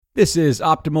This is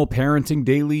Optimal Parenting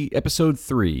Daily, Episode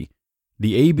 3,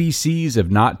 The ABCs of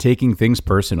Not Taking Things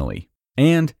Personally,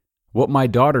 and What My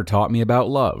Daughter Taught Me About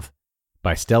Love,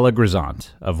 by Stella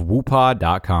Grizont of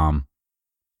whoopah.com.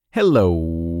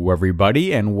 Hello,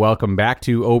 everybody, and welcome back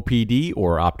to OPD,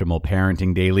 or Optimal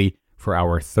Parenting Daily, for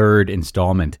our third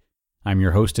installment. I'm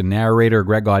your host and narrator,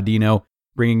 Greg Audino,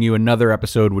 bringing you another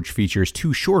episode which features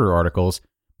two shorter articles,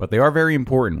 but they are very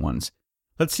important ones.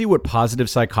 Let's see what positive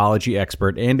psychology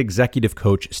expert and executive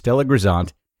coach Stella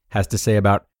Grizont has to say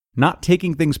about not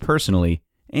taking things personally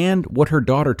and what her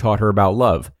daughter taught her about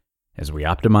love as we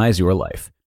optimize your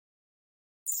life.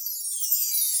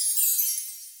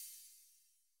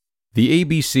 The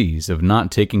ABCs of Not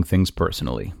Taking Things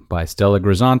Personally by Stella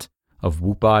Grizont of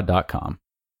whoopah.com.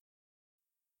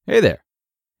 Hey there.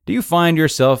 Do you find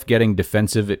yourself getting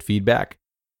defensive at feedback?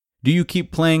 Do you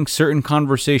keep playing certain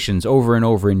conversations over and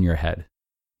over in your head?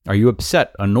 Are you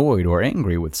upset, annoyed, or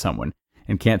angry with someone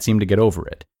and can't seem to get over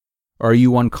it? Are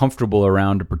you uncomfortable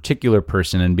around a particular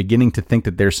person and beginning to think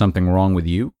that there's something wrong with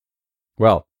you?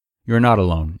 Well, you're not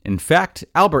alone. In fact,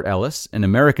 Albert Ellis, an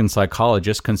American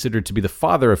psychologist considered to be the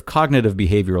father of cognitive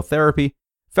behavioral therapy,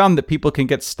 found that people can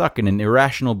get stuck in an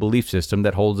irrational belief system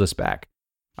that holds us back.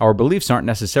 Our beliefs aren't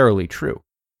necessarily true.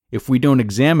 If we don't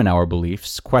examine our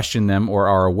beliefs, question them, or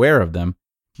are aware of them,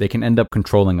 they can end up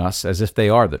controlling us as if they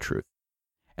are the truth.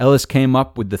 Ellis came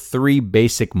up with the three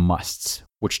basic musts,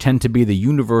 which tend to be the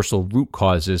universal root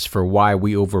causes for why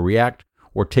we overreact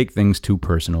or take things too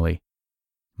personally.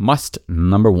 Must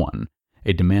number 1,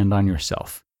 a demand on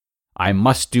yourself. I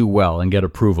must do well and get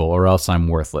approval or else I'm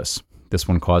worthless. This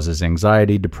one causes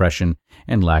anxiety, depression,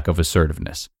 and lack of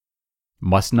assertiveness.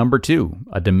 Must number 2,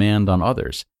 a demand on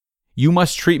others. You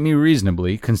must treat me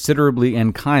reasonably, considerably,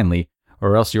 and kindly,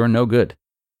 or else you're no good.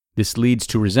 This leads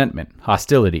to resentment,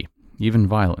 hostility, even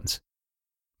violence.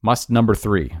 Must number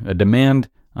 3, a demand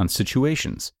on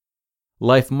situations.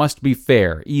 Life must be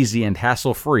fair, easy, and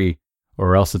hassle-free,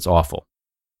 or else it's awful.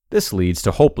 This leads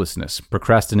to hopelessness,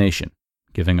 procrastination,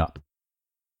 giving up.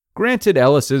 Granted,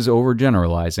 Ellis is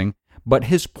overgeneralizing, but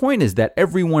his point is that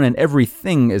everyone and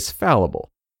everything is fallible,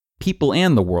 people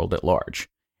and the world at large,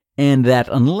 and that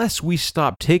unless we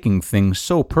stop taking things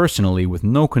so personally with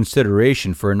no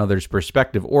consideration for another's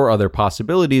perspective or other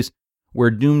possibilities, we're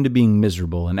doomed to being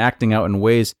miserable and acting out in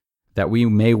ways that we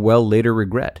may well later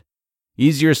regret.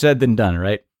 Easier said than done,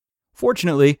 right?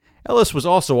 Fortunately, Ellis was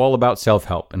also all about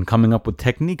self-help and coming up with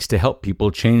techniques to help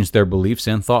people change their beliefs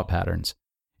and thought patterns.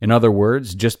 In other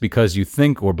words, just because you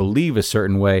think or believe a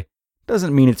certain way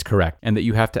doesn't mean it's correct and that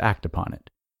you have to act upon it.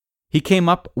 He came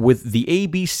up with the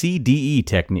ABCDE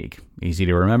technique, easy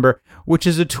to remember, which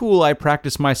is a tool I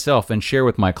practice myself and share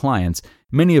with my clients,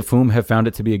 many of whom have found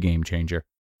it to be a game changer.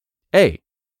 A.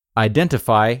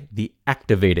 Identify the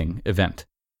activating event.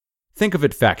 Think of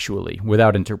it factually,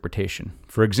 without interpretation.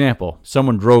 For example,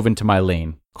 someone drove into my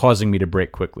lane, causing me to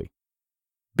brake quickly.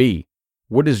 B.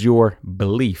 What is your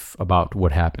belief about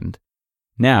what happened?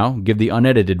 Now, give the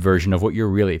unedited version of what you're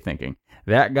really thinking.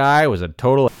 That guy was a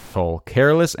total asshole,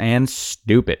 careless, and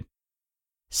stupid.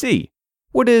 C.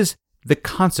 What is the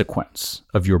consequence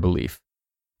of your belief?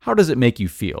 How does it make you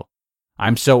feel?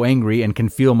 I'm so angry and can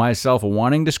feel myself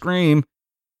wanting to scream.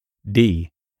 D.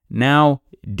 Now,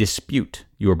 dispute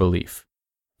your belief.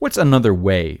 What's another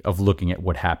way of looking at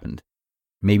what happened?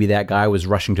 Maybe that guy was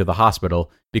rushing to the hospital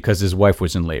because his wife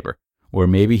was in labor, or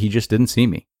maybe he just didn't see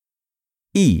me.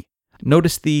 E.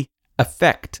 Notice the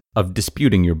effect of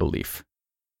disputing your belief.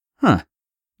 I'm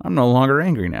no longer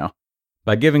angry now.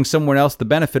 By giving someone else the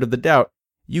benefit of the doubt,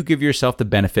 you give yourself the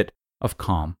benefit of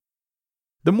calm.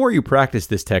 The more you practice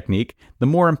this technique, the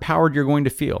more empowered you're going to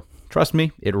feel. Trust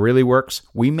me, it really works.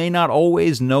 We may not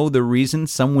always know the reason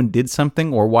someone did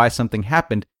something or why something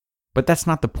happened, but that's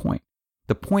not the point.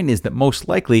 The point is that most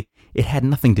likely it had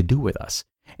nothing to do with us.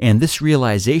 And this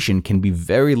realization can be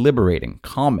very liberating,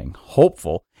 calming,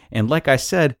 hopeful, and like I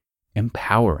said,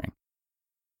 empowering.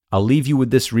 I'll leave you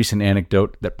with this recent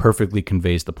anecdote that perfectly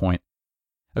conveys the point.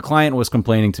 A client was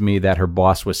complaining to me that her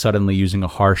boss was suddenly using a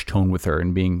harsh tone with her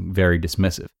and being very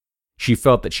dismissive. She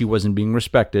felt that she wasn't being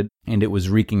respected, and it was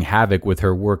wreaking havoc with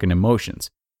her work and emotions.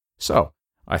 So,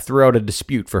 I threw out a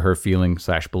dispute for her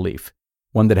feeling/belief,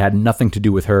 one that had nothing to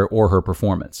do with her or her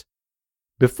performance.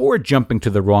 Before jumping to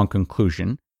the wrong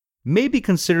conclusion, maybe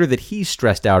consider that he's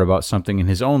stressed out about something in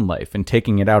his own life and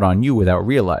taking it out on you without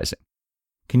realizing.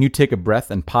 Can you take a breath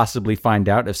and possibly find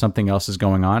out if something else is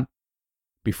going on?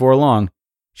 Before long,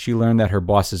 she learned that her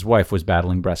boss's wife was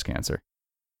battling breast cancer.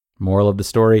 Moral of the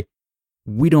story,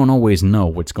 we don't always know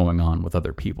what's going on with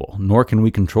other people, nor can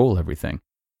we control everything.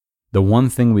 The one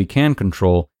thing we can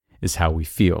control is how we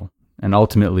feel, and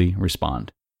ultimately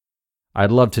respond.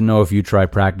 I'd love to know if you try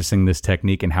practicing this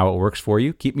technique and how it works for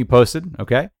you. Keep me posted,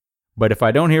 okay? But if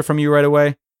I don't hear from you right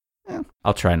away,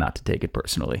 I'll try not to take it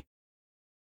personally.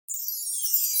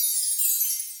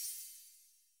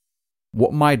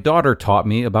 What My Daughter Taught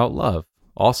Me About Love,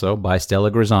 also by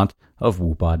Stella Grizont of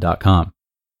Whoopah.com.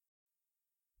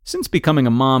 Since becoming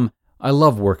a mom, I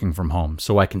love working from home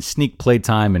so I can sneak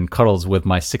playtime and cuddles with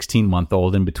my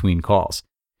 16-month-old in between calls.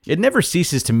 It never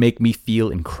ceases to make me feel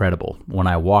incredible when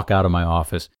I walk out of my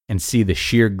office and see the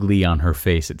sheer glee on her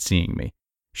face at seeing me.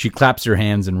 She claps her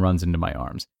hands and runs into my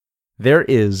arms. There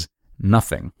is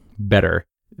nothing better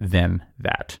than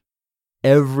that.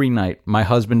 Every night, my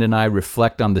husband and I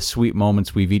reflect on the sweet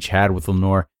moments we've each had with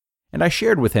Lenore, and I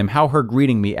shared with him how her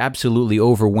greeting me absolutely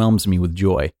overwhelms me with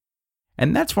joy.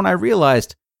 And that's when I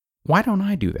realized, why don't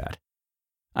I do that?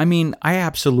 I mean, I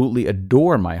absolutely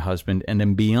adore my husband and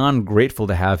am beyond grateful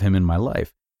to have him in my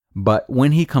life. But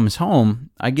when he comes home,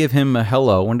 I give him a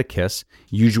hello and a kiss,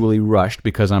 usually rushed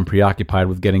because I'm preoccupied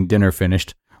with getting dinner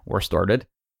finished or started,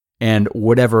 and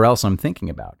whatever else I'm thinking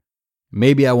about.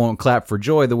 Maybe I won't clap for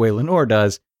joy the way Lenore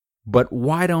does, but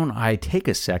why don't I take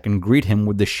a sec and greet him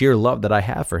with the sheer love that I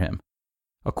have for him?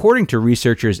 According to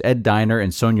researchers Ed Diner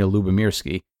and Sonia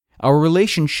Lubomírsky, our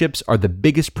relationships are the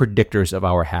biggest predictors of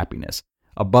our happiness,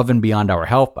 above and beyond our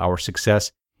health, our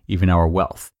success, even our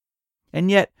wealth. And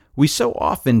yet, we so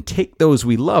often take those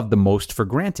we love the most for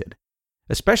granted,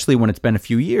 especially when it's been a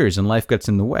few years and life gets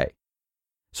in the way.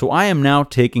 So I am now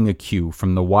taking a cue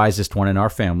from the wisest one in our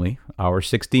family, our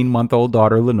 16-month-old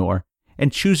daughter Lenore,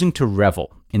 and choosing to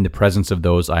revel in the presence of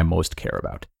those I most care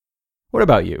about. What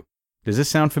about you? Does this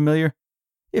sound familiar?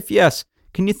 If yes,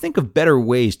 can you think of better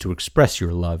ways to express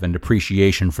your love and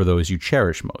appreciation for those you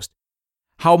cherish most?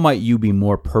 How might you be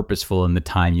more purposeful in the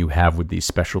time you have with these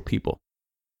special people?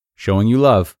 Showing you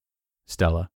love,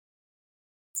 Stella.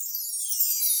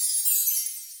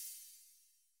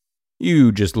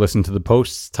 You just listened to the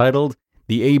posts titled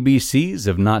The ABCs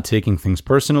of Not Taking Things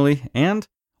Personally and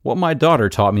What My Daughter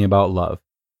Taught Me About Love,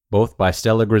 both by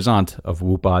Stella Grizont of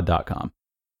Whoopah.com.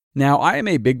 Now, I am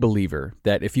a big believer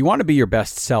that if you want to be your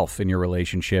best self in your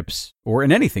relationships, or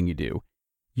in anything you do,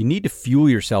 you need to fuel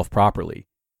yourself properly.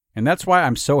 And that's why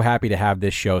I'm so happy to have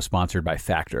this show sponsored by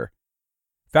Factor.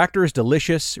 Factor's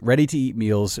delicious, ready-to-eat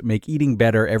meals make eating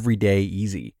better every day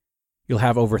easy. You'll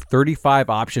have over 35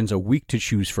 options a week to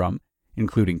choose from,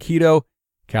 including keto,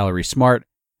 calorie smart,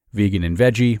 vegan and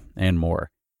veggie, and more.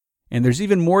 And there's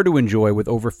even more to enjoy with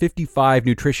over 55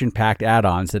 nutrition-packed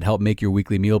add-ons that help make your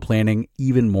weekly meal planning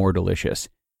even more delicious.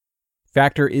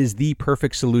 Factor is the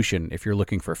perfect solution if you're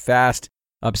looking for fast,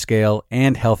 upscale,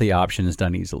 and healthy options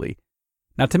done easily.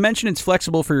 Not to mention it's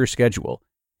flexible for your schedule.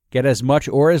 Get as much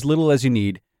or as little as you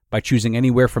need by choosing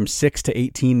anywhere from 6 to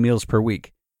 18 meals per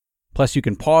week. Plus, you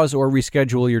can pause or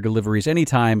reschedule your deliveries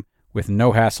anytime with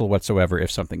no hassle whatsoever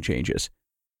if something changes.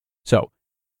 So,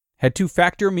 head to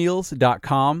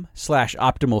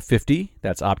factormeals.com/optimal50,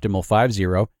 that's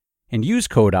optimal50, and use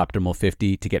code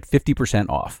optimal50 to get 50%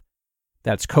 off.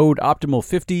 That's code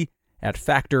optimal50 at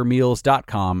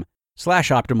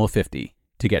factormeals.com/optimal50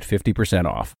 to get 50%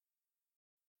 off.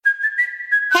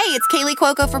 Hey, it's Kaylee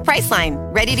Cuoco for Priceline.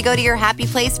 Ready to go to your happy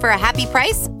place for a happy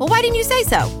price? Well, why didn't you say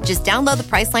so? Just download the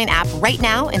Priceline app right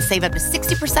now and save up to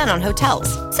 60% on hotels.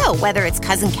 So whether it's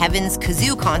Cousin Kevin's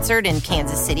Kazoo Concert in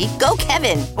Kansas City, go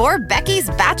Kevin, or Becky's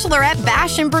Bachelorette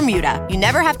Bash in Bermuda, you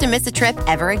never have to miss a trip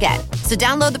ever again. So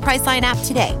download the Priceline app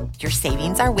today. Your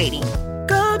savings are waiting.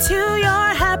 Go to your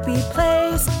happy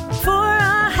place for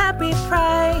a happy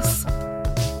price.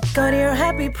 Go to your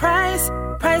happy price,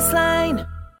 Priceline.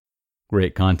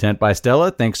 Great content by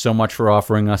Stella. Thanks so much for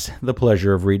offering us the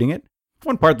pleasure of reading it.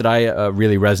 One part that I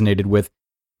really resonated with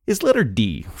is letter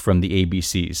D from the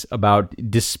ABCs about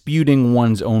disputing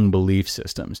one's own belief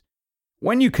systems.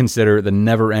 When you consider the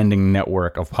never-ending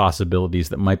network of possibilities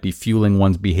that might be fueling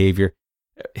one's behavior,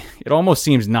 it almost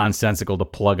seems nonsensical to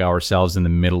plug ourselves in the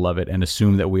middle of it and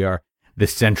assume that we are the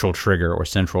central trigger or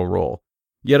central role.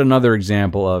 Yet another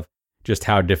example of just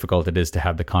how difficult it is to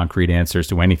have the concrete answers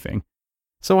to anything.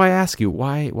 So I ask you,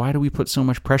 why do we put so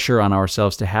much pressure on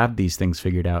ourselves to have these things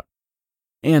figured out?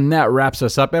 And that wraps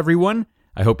us up, everyone.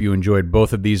 I hope you enjoyed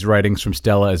both of these writings from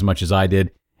Stella as much as I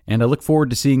did, and I look forward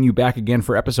to seeing you back again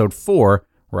for episode 4,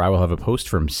 where I will have a post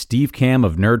from Steve Cam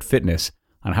of Nerd Fitness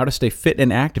on how to stay fit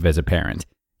and active as a parent.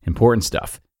 Important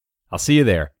stuff. I'll see you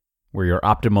there, where your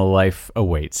optimal life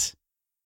awaits.